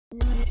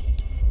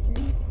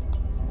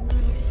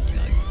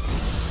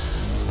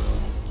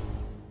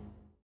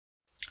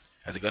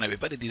How's it going,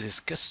 everybody? This is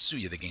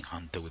Kazuya the Game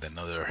Hunter with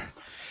another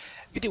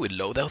video with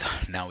Loadout.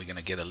 Now we're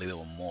gonna get a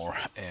little more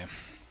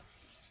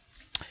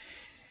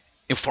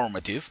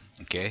informative.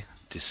 Okay,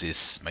 this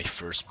is my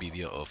first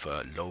video of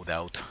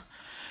Loadout,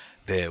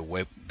 the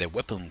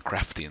weapon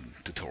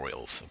crafting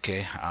tutorials.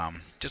 Okay,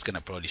 just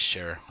gonna probably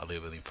share a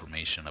little bit of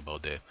information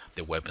about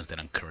the weapons that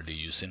I'm currently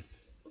using,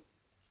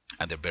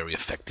 and they're very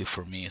effective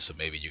for me. So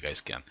maybe you guys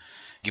can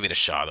give it a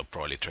shot or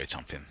probably try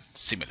something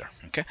similar.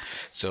 Okay,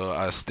 so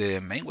as the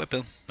main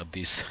weapon of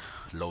this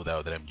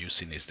loadout that I'm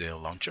using is the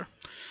launcher.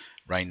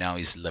 Right now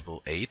is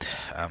level 8.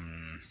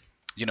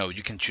 You know,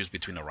 you can choose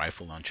between a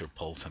rifle launcher,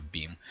 pulse, and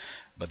beam,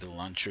 but the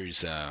launcher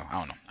is I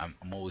don't know.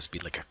 I'm always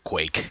been like a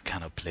Quake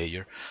kind of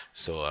player,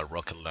 so a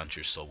rocket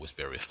launcher is always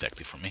very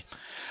effective for me.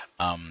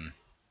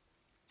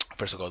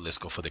 First of all, let's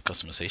go for the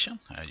customization.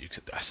 You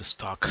could, as a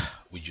stock,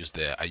 I use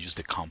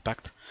the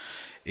compact.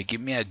 It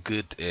gives me a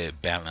good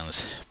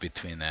balance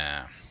between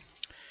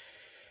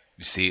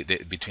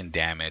between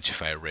damage,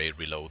 fire rate,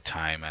 reload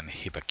time, and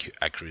hip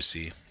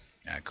accuracy.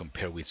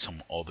 Compared with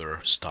some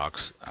other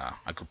stocks,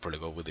 I could probably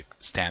go with the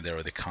standard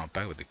or the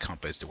compact. But the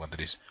compact is the one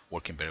that is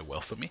working very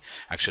well for me.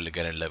 Actually,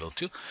 getting level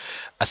 2.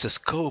 As a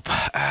scope,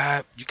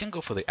 you can go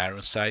for the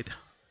iron sight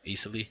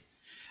easily,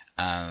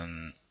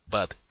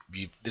 but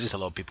there is a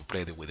lot of people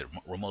playing with the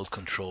remote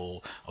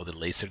control or the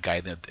laser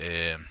guided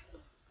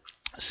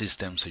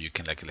system, so you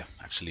can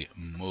actually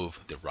move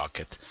the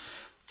rocket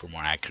for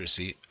more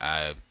accuracy.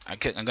 I'm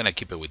gonna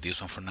keep it with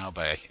this one for now,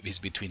 but it's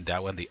between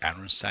that one, the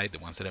iron sight, the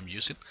ones that I'm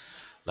using.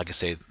 Like I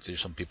said,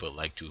 there's some people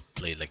like to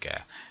play like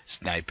a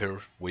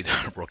sniper with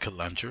a rocket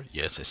launcher.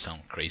 Yes, I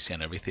sound crazy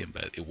and everything,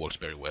 but it works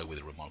very well with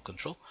the remote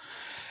control.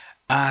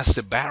 As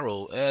the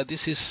barrel,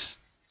 this is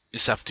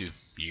it's up to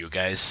you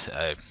guys.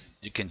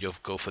 You can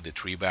just go for the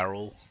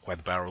 3-barrel,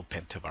 quad barrel,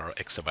 pentabarrel,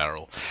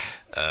 hexabarrel.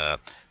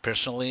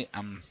 Personally,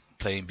 I'm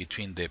playing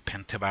between the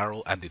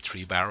pentabarrel and the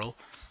 3-barrel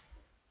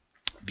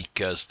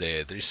because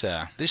there's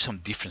some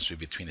difference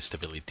between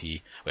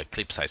stability. Well,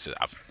 clip size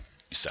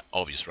is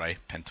obvious, right?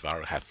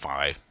 Pentabarrel had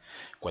 5,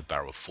 quad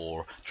barrel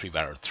 4,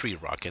 3-barrel 3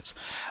 rockets.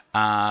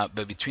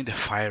 But between the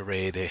fire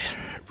rate, the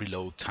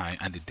reload time,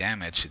 and the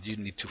damage, you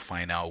need to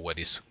find out what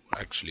is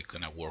actually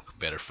gonna work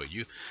better for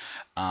you.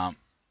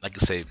 Like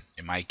I say,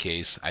 in my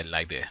case, I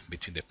like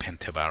between the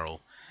pentabarrel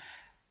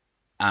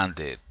and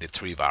the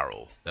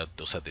 3-barrel.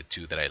 Those are the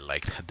two that I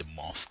like the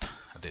most.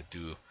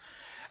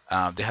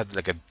 They have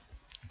like a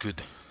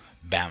good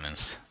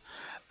balance.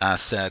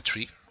 As a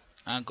 3,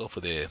 I'll go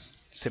for the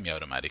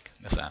semi-automatic.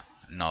 That's a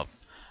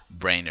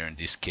no-brainer in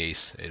this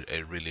case. I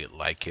really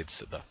like it.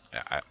 So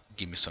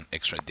give me some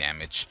extra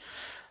damage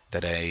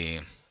that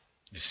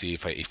you see,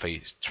 if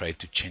I try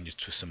to change it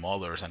to some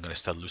others, I'm gonna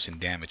start losing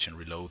damage and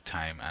reload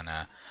time. And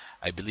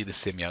I believe the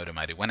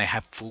semi-automatic, when I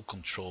have full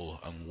control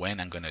on when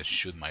I'm gonna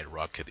shoot my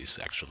rocket, is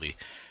actually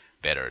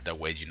better. That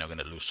way you're not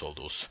gonna lose all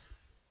those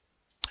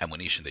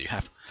ammunition that you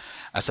have.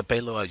 As a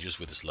payload, I use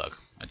with the slug.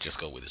 I just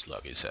go with the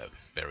slug. It's a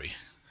very,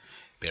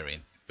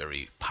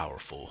 very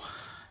powerful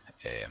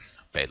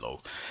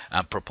payload.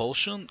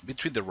 Propulsion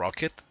between the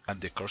rocket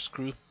and the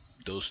corkscrew,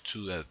 those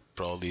two are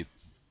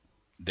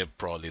they're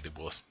probably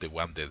the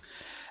one that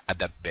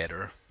adapt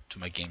better to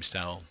my game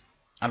style.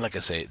 And like I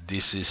say,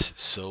 this is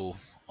so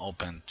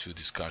open to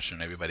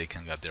discussion. Everybody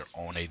can get their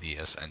own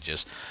ideas and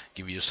just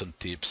give you some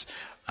tips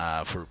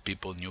for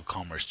people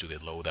newcomers to the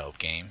loadout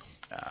game,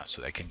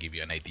 so I can give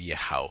you an idea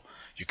how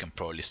you can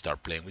probably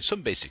start playing with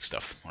some basic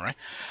stuff. All right,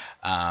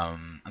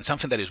 and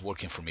something that is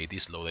working for me.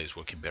 This loadout is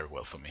working very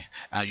well for me.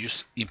 I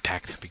use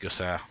impact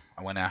because I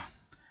wanna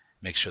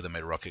make sure that my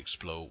rocket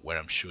explode where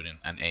I'm shooting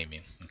and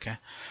aiming. Okay,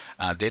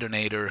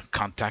 detonator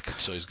contact,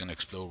 so it's gonna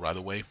explode right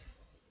away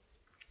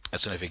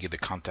as soon as I get the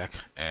contact,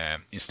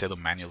 instead of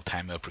manual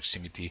timer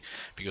proximity,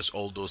 because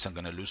all those I'm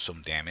gonna lose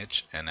some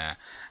damage. And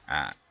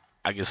I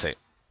can say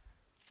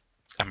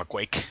I'm a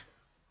Quake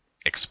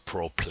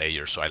ex-pro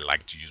player, so I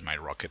like to use my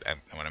rocket,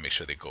 and I want to make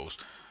sure that it goes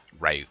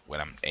right when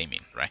I'm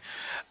aiming. Right.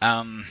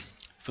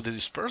 For the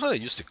dispersal, I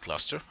use the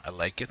cluster. I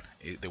like it,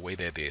 the way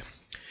that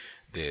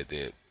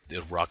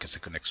the rockets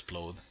can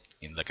explode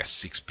in like a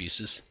 6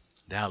 pieces.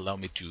 That allow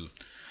me to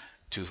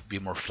be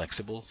more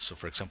flexible. So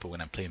for example, when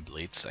I'm playing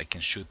Blitz, I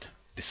can shoot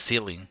the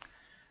ceiling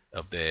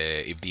of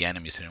if the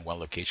enemy is in one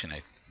location,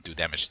 I do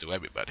damage to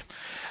everybody.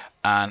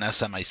 And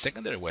as my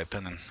secondary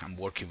weapon, I'm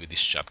working with this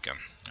shotgun.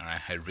 All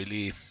right, I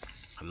really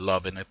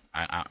loving it.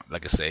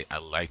 Like I say, I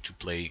like to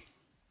play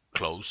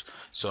close.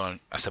 So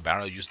as a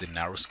barrel, I use the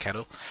narrow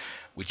scuttle,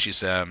 which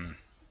is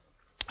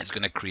it's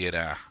gonna create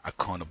a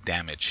cone of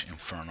damage in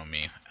front of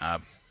me.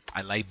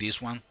 I like this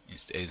one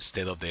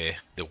instead of the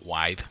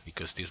wide,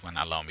 because this one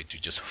allow me to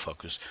just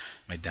focus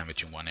my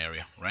damage in one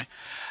area, right?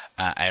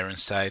 Iron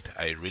sight,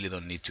 I really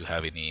don't need to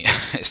have any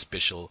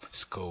special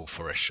scope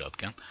for a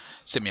shotgun.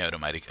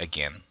 Semi-automatic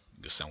again,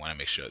 because I want to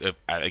make sure.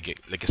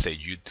 Like I say,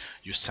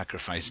 you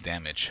sacrifice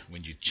damage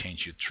when you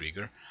change your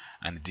trigger.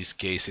 And in this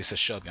case, it's a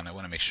shotgun. I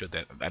want to make sure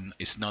that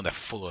it's not a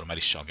full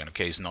automatic shotgun.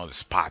 Okay, it's not a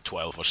SPA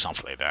 12 or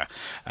something like that.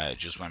 I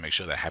just want to make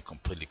sure that I have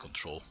completely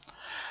control.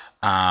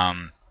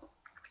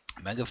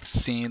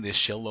 Magazine, the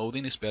shell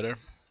loading is better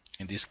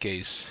in this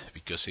case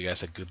because it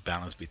has a good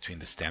balance between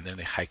the standard and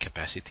the high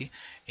capacity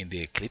in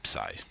the clip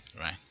size,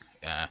 right?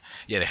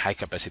 Yeah, the high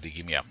capacity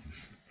give me a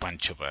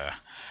bunch of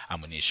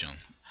ammunition,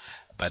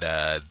 but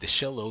the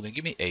shell loading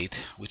give me 8,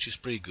 which is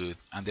pretty good,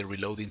 and the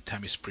reloading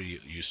time is pretty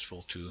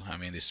useful too. I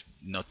mean, it's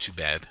not too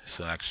bad,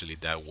 so actually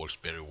that works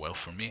very well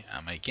for me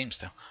and my game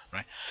style,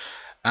 right?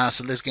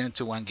 So let's get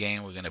into one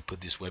game. We're gonna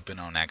put this weapon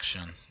on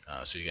action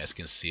so you guys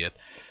can see it,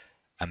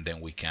 and then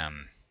we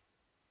can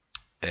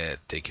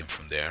take it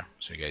from there,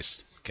 so you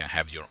guys can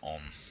have your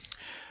own.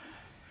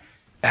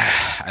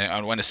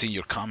 I want to see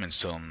your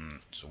comments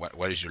on so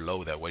what is your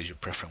loadout, what is your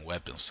preferred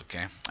weapons.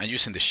 Okay, I'm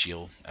using the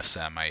shield as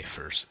my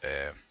first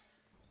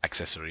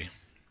accessory.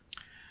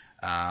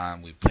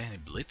 We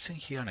playing blitzing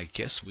here, and I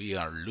guess we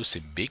are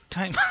losing big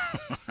time.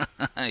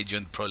 I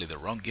joined probably the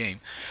wrong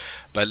game,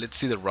 but let's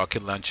see the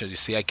rocket launcher. You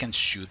see, I can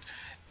shoot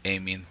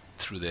aiming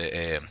through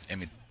the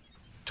aiming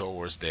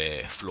towards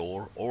the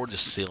floor or the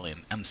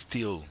ceiling and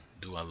still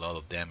do a lot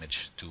of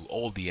damage to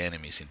all the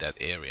enemies in that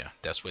area.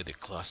 That's where the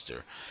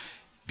cluster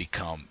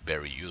become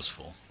very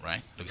useful,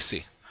 right? Look,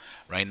 see,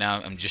 right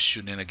now I'm just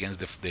shooting against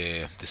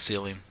the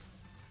ceiling,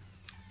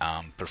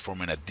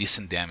 performing a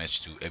decent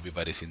damage to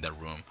everybody's in the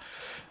room.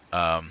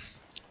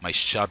 My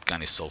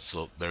shotgun is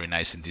also very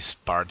nice in this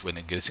part when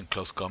it gets in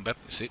close combat.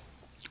 You see,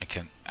 I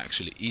can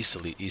actually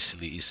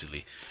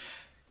easily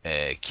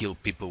kill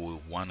people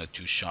with 1 or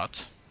 2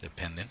 shots,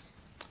 depending.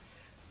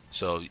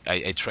 So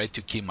I try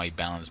to keep my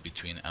balance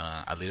between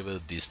a little bit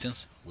of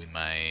distance with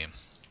my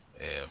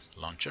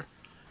launcher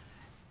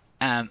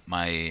and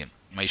my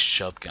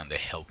shotgun. They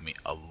help me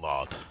a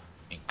lot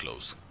in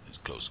close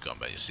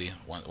combat. You see,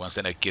 once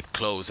that I get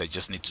close, I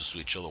just need to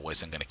switch,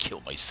 otherwise I'm gonna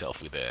kill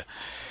myself with the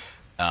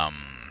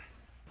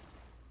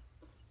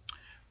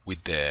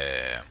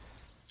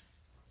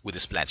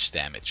splash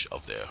damage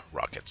of the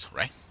rockets,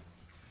 right?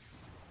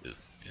 Ooh,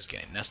 just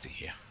getting nasty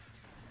here.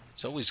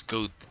 It's always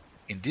good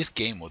in this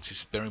game mode.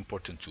 It's very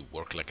important to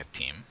work like a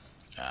team.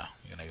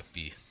 We're gonna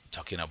be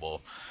talking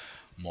about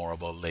more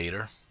about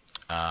later.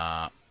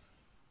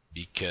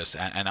 Because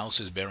and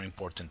also it's very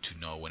important to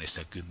know when it's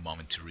a good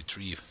moment to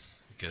retrieve,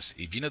 because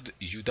if you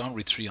don't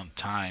retrieve on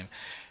time,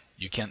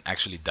 you can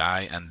actually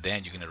die, and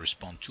then you're gonna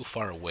respawn too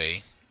far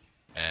away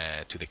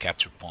to the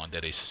capture point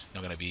that is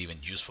not gonna be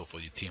even useful for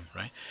your team,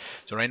 right?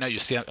 So right now you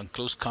see on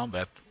close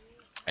combat,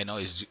 I know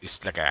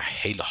it's like a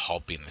halo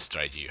hopping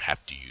strategy you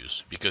have to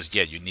use, because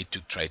yeah, you need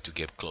to try to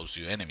get close to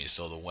your enemies,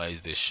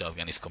 otherwise the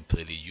shotgun is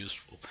completely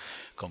useful,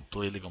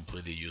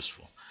 completely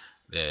useful.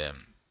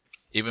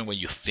 Even when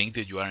you think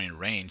that you are in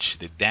range,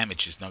 the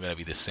damage is not gonna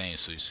be the same.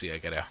 So you see, I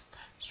gotta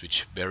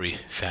switch very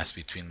fast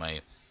between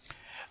my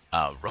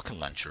rocket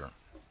launcher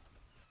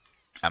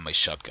and my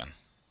shotgun.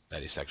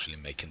 That is actually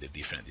making the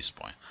difference at this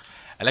point.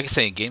 And like I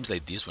say, in games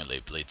like this, when they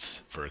blitz,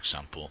 for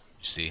example,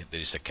 you see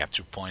there is a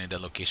capture point in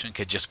that location. You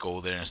can just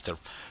go there and start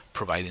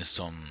providing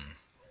some.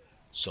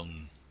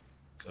 Ooh,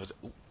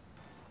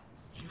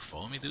 you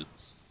follow me, dude?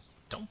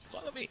 Don't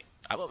follow me.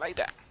 I don't like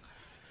that.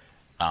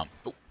 Oh,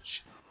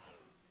 shit.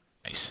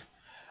 Nice.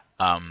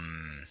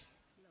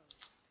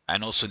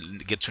 And also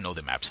get to know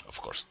the maps,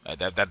 of course.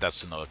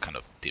 That's another kind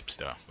of tips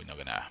that we're not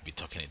gonna be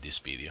talking in this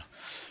video.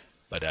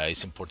 But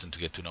it's important to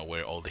get to know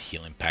where all the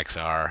healing packs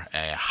are,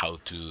 how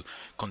to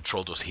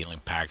control those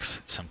healing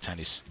packs.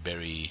 Sometimes it's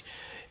very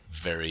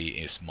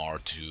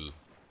smart to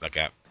like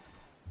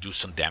do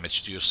some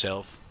damage to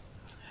yourself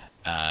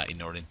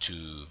in order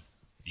to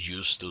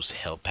use those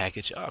health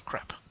package. Oh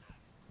crap!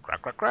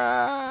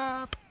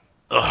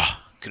 Ugh,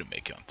 couldn't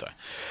make it on time.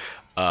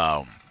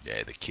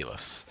 Yeah, they kill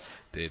us.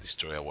 They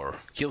destroy our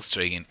kill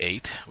streak in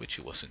 8, which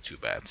it wasn't too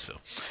bad. So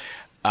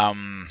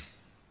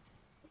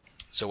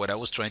what I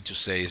was trying to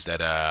say is that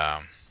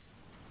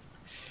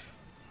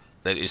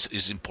that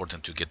is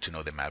important to get to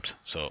know the maps.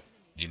 So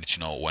you need to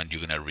know when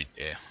you're gonna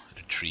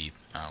retreat,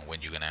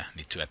 when you're gonna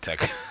need to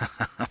attack.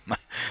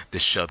 The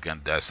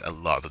shotgun does a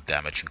lot of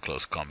damage in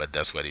close combat.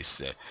 That's what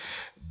is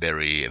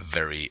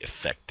very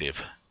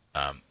effective.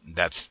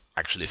 That's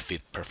actually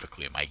fit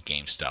perfectly my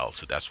game style.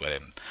 So that's what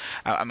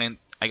I mean,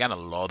 I got a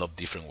lot of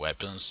different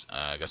weapons.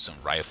 I got some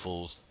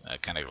rifles,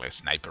 kind of like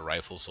sniper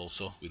rifles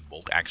also with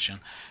bolt action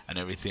and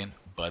everything.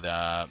 But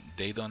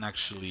they don't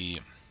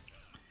actually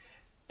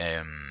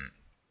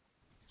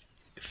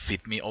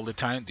fit me all the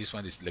time. This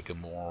one is like a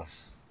more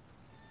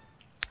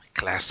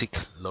classic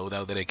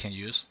loadout that I can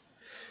use.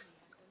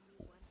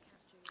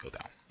 Go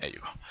down. There you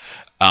go.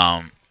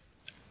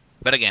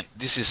 But again,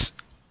 this is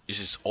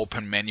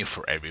open menu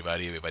for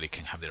everybody. Everybody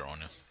can have their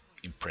own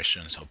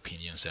impressions,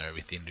 opinions, and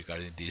everything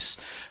regarding these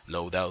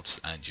loadouts.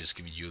 And just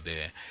giving you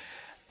the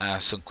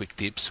some quick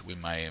tips with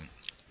my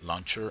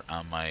launcher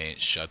and my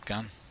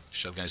shotgun.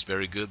 Shotgun is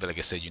very good, but like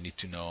I said, you need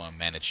to know and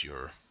manage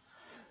your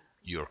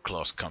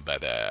close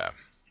combat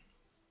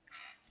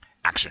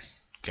action.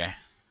 Okay.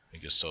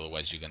 Because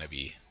otherwise you're gonna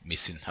be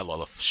missing a lot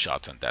of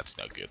shots, and that's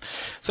not good.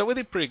 So we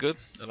did pretty good,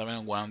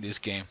 11-1 in this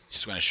game.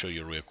 Just want to show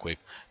you real quick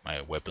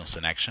my weapons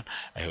in action.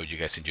 I hope you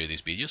guys enjoyed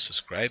this video.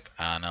 Subscribe,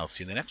 and I'll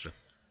see you in the next one.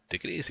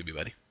 Take it easy,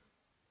 everybody.